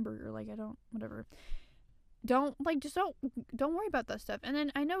 eat a hamburger. Like, whatever. Don't worry about that stuff. And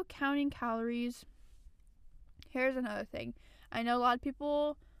then I know counting calories. Here's another thing. I know a lot of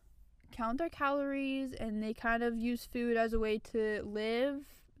people count their calories and they kind of use food as a way to live,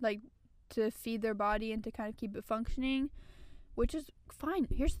 like to feed their body and to kind of keep it functioning, which is fine.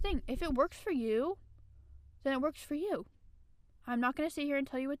 Here's the thing. If it works for you, then it works for you. I'm not going to sit here and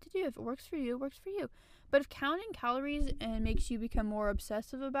tell you what to do. If it works for you, it works for you. But if counting calories and makes you become more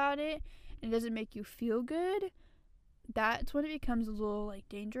obsessive about it and it doesn't make you feel good, that's when it becomes a little like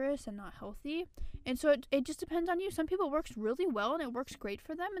dangerous and not healthy. And so it just depends on you. Some people it works really well and it works great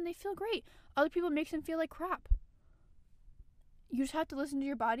for them and they feel great. Other people it makes them feel like crap. You just have to listen to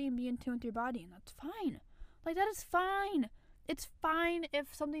your body and be in tune with your body, and that's fine. Like, that is fine. It's fine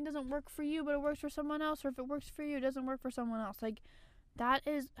if something doesn't work for you but it works for someone else, or if it works for you it doesn't work for someone else. Like,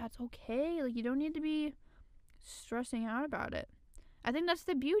 that's okay. Like, you don't need to be stressing out about it. I think that's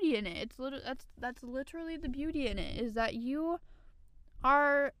the beauty in it. That's literally the beauty in it, is that you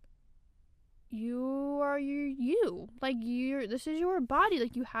are you. Like, this is your body.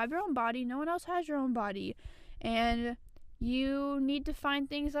 Like, you have your own body. No one else has your own body. And you need to find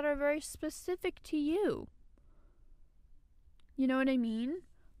things that are very specific to you. You know what I mean?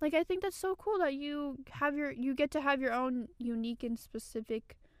 Like, I think that's so cool that you get to have your own unique and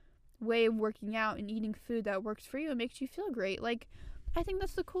specific way of working out and eating food that works for you and makes you feel great. Like, I think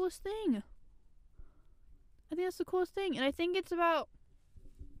that's the coolest thing. And I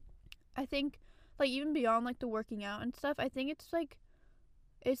think like, even beyond like the working out and stuff, I think it's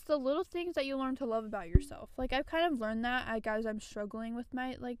the little things that you learn to love about yourself. Like, I've kind of learned that as I'm struggling with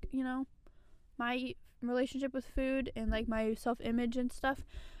my, like, you know, my relationship with food and like my self-image and stuff.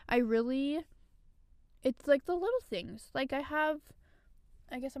 It's like the little things. Like, I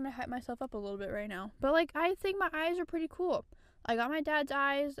guess I'm gonna hype myself up a little bit right now, but like, I think my eyes are pretty cool. I got my dad's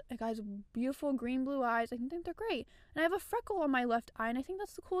eyes. Like, he has beautiful green blue eyes. I think they're great. And I have a freckle on my left eye, and I think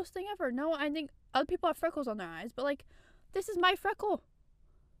that's the coolest thing ever. No, I think other people have freckles on their eyes, but like, this is my freckle.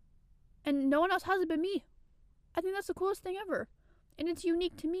 And no one else has it but me. I think that's the coolest thing ever. And it's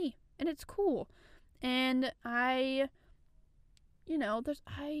unique to me. And it's cool. And I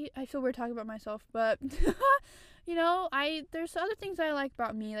feel weird talking about myself, but you know, there's other things I like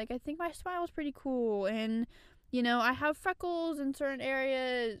about me. Like, I think my smile is pretty cool, and you know, I have freckles in certain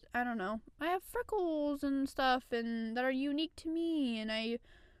areas. I don't know. I have freckles and stuff and that are unique to me, and I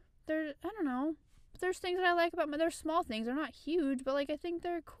don't know. There's things that I like about they're small things. They're not huge, but like, I think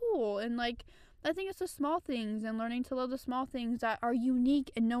they're cool, and like, I think it's the small things and learning to love the small things that are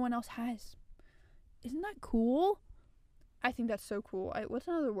unique and no one else has. Isn't that cool? I think that's so cool. What's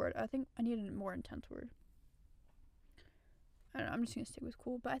another word? I think I need a more intense word. I don't know. I'm just going to stick with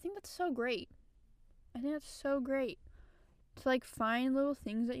cool. But I think that's so great. To like find little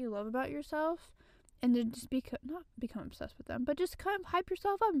things that you love about yourself and to just not become obsessed with them, but just kind of hype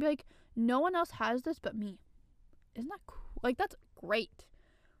yourself up and be like, no one else has this but me. Isn't that cool? Like, that's great.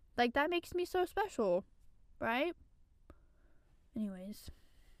 Like, that makes me so special, right? Anyways,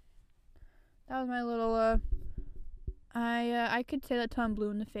 that was my little, I could say that till I'm blue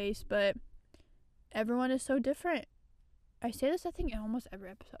in the face, but everyone is so different. I say this, I think, in almost every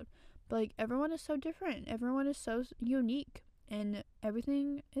episode, but like, everyone is so different. Everyone is so unique, and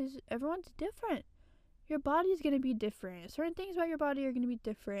everyone's different. Your body's gonna be different. Certain things about your body are gonna be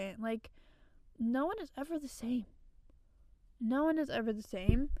different. Like, no one is ever the same.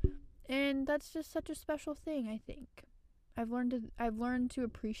 And that's just such a special thing, I think. I've learned to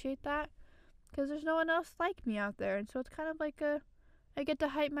appreciate that, because there's no one else like me out there, and so it's kind of like I get to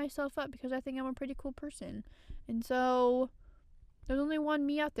hype myself up because I think I'm a pretty cool person. And so there's only one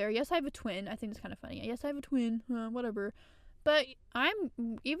me out there. Yes, I have a twin. I think it's kind of funny. Yes, I have a twin. Whatever. But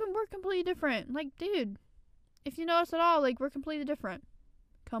we're completely different. Like, dude, if you know us at all, like, we're completely different.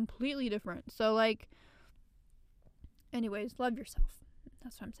 So, like, anyways, love yourself.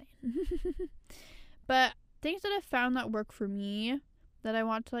 That's what I'm saying. But things that I've found that work for me that I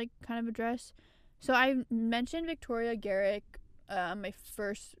want to, like, kind of address. So I mentioned Victoria Garrick my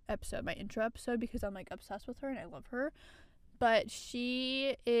first episode, my intro episode, because I'm, like, obsessed with her and I love her. But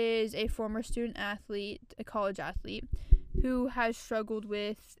she is a former student athlete, a college athlete, who has struggled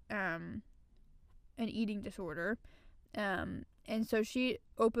with an eating disorder. And so she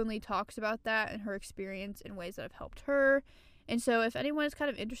openly talks about that and her experience in ways that have helped her. And so if anyone is kind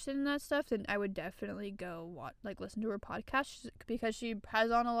of interested in that stuff, then I would definitely go listen to her podcast, because she has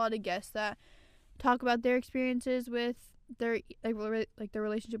on a lot of guests that talk about their experiences with their their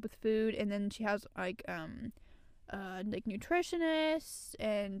relationship with food. And then she has a like nutritionists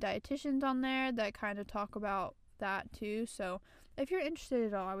and dietitians on there that kind of talk about that too. So if you're interested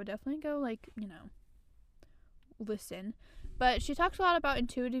at all, I would definitely go, like, listen. But she talks a lot about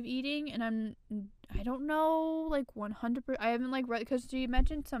intuitive eating, and I don't know, like, 100%. I haven't, like, read, because she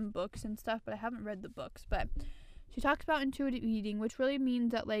mentioned some books and stuff, but I haven't read the books. But she talks about intuitive eating, which really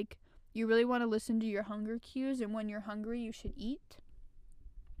means that, like, you really want to listen to your hunger cues, and when you're hungry, you should eat.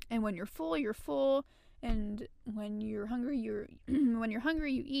 And when you're full, you're full. And when you're hungry, you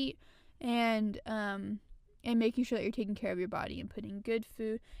eat. And making sure that you're taking care of your body and putting good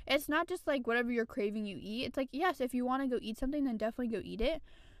food. It's not just like whatever you're craving you eat. It's like, yes, if you want to go eat something, then definitely go eat it.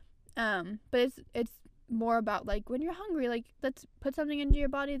 But it's more about, like, when you're hungry, like, let's put something into your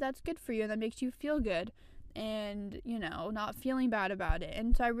body that's good for you and that makes you feel good, and not feeling bad about it.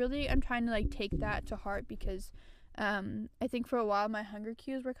 And so I'm trying to, like, take that to heart, because I think for a while my hunger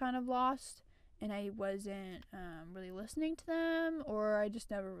cues were kind of lost, and I wasn't really listening to them, or I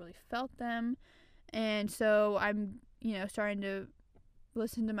just never really felt them. And so I'm, starting to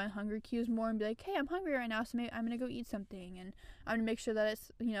listen to my hunger cues more and be like, hey, I'm hungry right now, so maybe I'm going to go eat something. And I'm going to make sure that it's,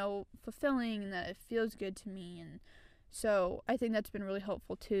 fulfilling and that it feels good to me. And so I think that's been really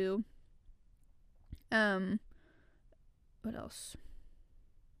helpful too. What else?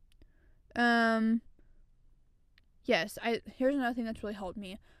 Yes, here's another thing that's really helped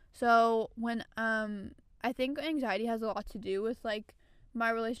me. So when, I think anxiety has a lot to do with, like, my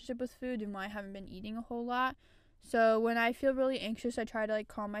relationship with food and why I haven't been eating a whole lot. So when I feel really anxious, I try to, like,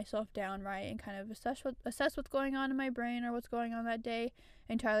 calm myself down, right, and kind of assess what's going on in my brain or what's going on that day,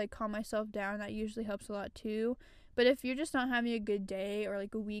 and try to, like, calm myself down. That usually helps a lot too. But if you're just not having a good day or,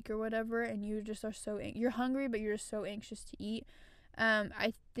 like, a week or whatever, and you just are you're hungry but you're just so anxious to eat,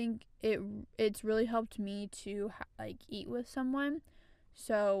 I think it's really helped me to eat with someone.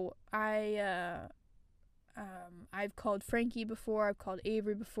 So I've called Frankie before, I've called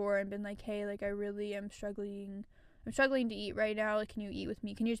Avery before, and been like, hey, like, I really am struggling to eat right now. Like, can you eat with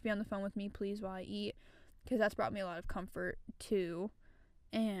me? Can you just be on the phone with me, please, while I eat? Because that's brought me a lot of comfort too.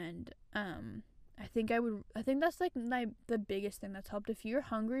 And I think that's, like, the biggest thing that's helped. If you're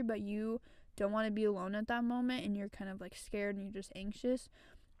hungry but you don't want to be alone at that moment, and you're kind of, like, scared and you're just anxious,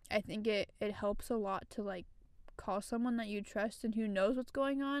 I think it helps a lot to, like, call someone that you trust and who knows what's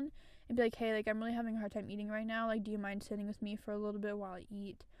going on, and be like, hey, like, I'm really having a hard time eating right now. Like, do you mind sitting with me for a little bit while I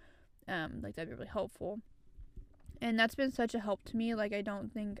eat? Like, that'd be really helpful. And that's been such a help to me. Like, I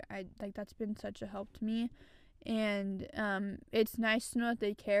don't think that's been such a help to me. And it's nice to know that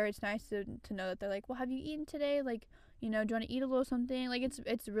they care. It's nice to know that they're like, well, have you eaten today? Like, do you want to eat a little something? Like,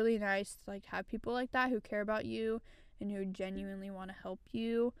 it's really nice to, like, have people like that who care about you and who genuinely want to help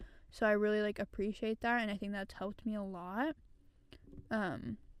you. So I really, like, appreciate that, and I think that's helped me a lot.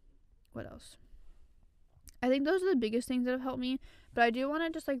 What else? I think those are the biggest things that have helped me, but I do want to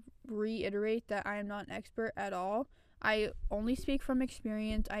just, like, reiterate that I am not an expert at all. I only speak from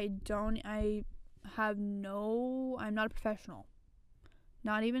experience. I'm not a professional.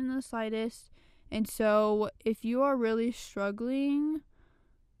 Not even in the slightest. And so if you are really struggling,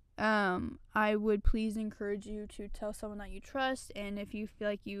 I would please encourage you to tell someone that you trust, and if you feel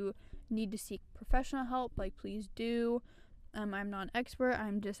like you need to seek professional help, like, please do. I'm not an expert.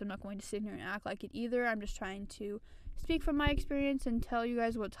 I'm not going to sit here and act like it either. I'm just trying to speak from my experience and tell you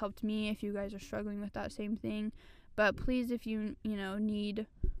guys what's helped me if you guys are struggling with that same thing. But please, if you need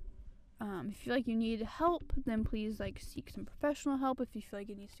if you feel like you need help, then please, like, seek some professional help if you feel like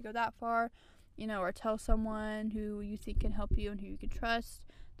it needs to go that far, or tell someone who you think can help you and who you can trust.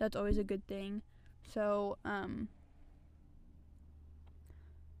 That's always a good thing. So,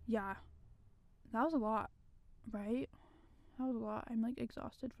 yeah, that was a lot, right? That was a lot. I'm, like,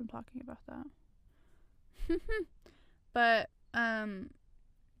 exhausted from talking about that. But,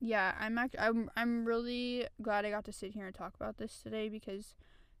 yeah, I'm really glad I got to sit here and talk about this today, because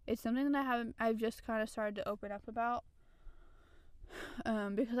it's something that I've just kind of started to open up about.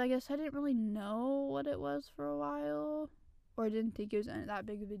 Because I guess I didn't really know what it was for a while, or I didn't think it was that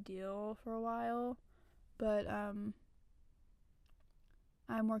big of a deal for a while, but I'm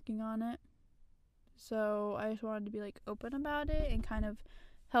working on it. So I just wanted to be, like, open about it and kind of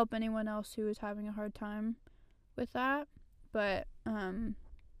help anyone else who is having a hard time with that. But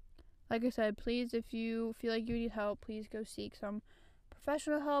like I said, please, if you feel like you need help, please go seek some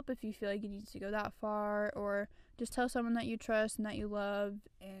professional help if you feel like it needs to go that far, or just tell someone that you trust and that you love,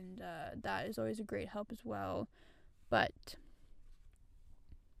 and that is always a great help as well. But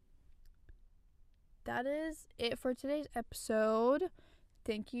that is it for today's episode.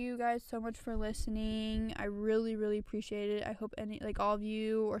 Thank you guys so much for listening. I really, really appreciate it. I hope all of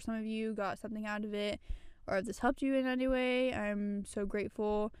you or some of you got something out of it, or if this helped you in any way, I'm so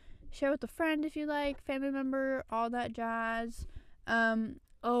grateful. Share with a friend if you like, family member, all that jazz.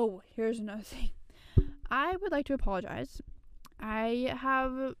 Oh, here's another thing. I would like to apologize. I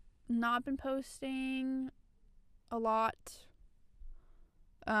have not been posting a lot,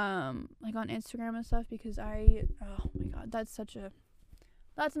 like on Instagram and stuff, because oh my god, that's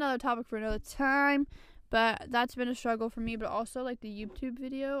another topic for another time, but that's been a struggle for me. But also, like, the YouTube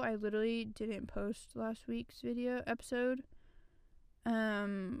video, I literally didn't post last week's episode.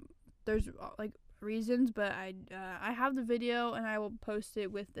 There's like reasons, but I have the video and I will post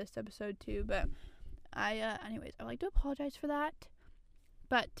it with this episode too, but anyways, I'd like to apologize for that.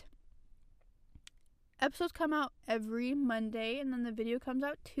 But episodes come out every Monday, and then the video comes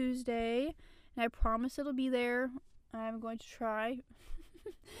out Tuesday, and I promise it'll be there. I'm going to try.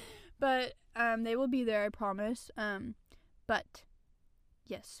 But they will be there, I promise. But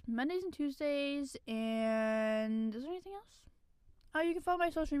yes, Mondays and Tuesdays. And is there anything else? Oh, you can follow my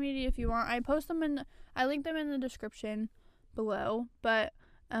social media if you want. I link them in the description below. But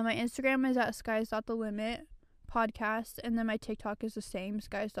my Instagram is at skies.thelimit podcast, and then my TikTok is the same,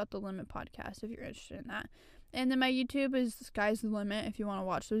 skies.thelimit podcast, if you're interested in that. And then my YouTube is Sky's the Limit if you want to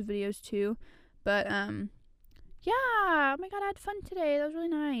watch those videos too. But yeah, oh my god, I had fun today. That was really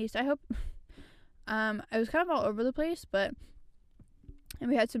nice. I hope I was kind of all over the place, and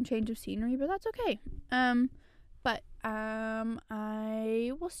we had some change of scenery, but that's okay. But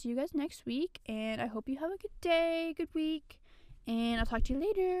I will see you guys next week, and I hope you have a good day, good week, and I'll talk to you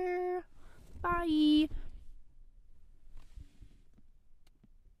later. Bye.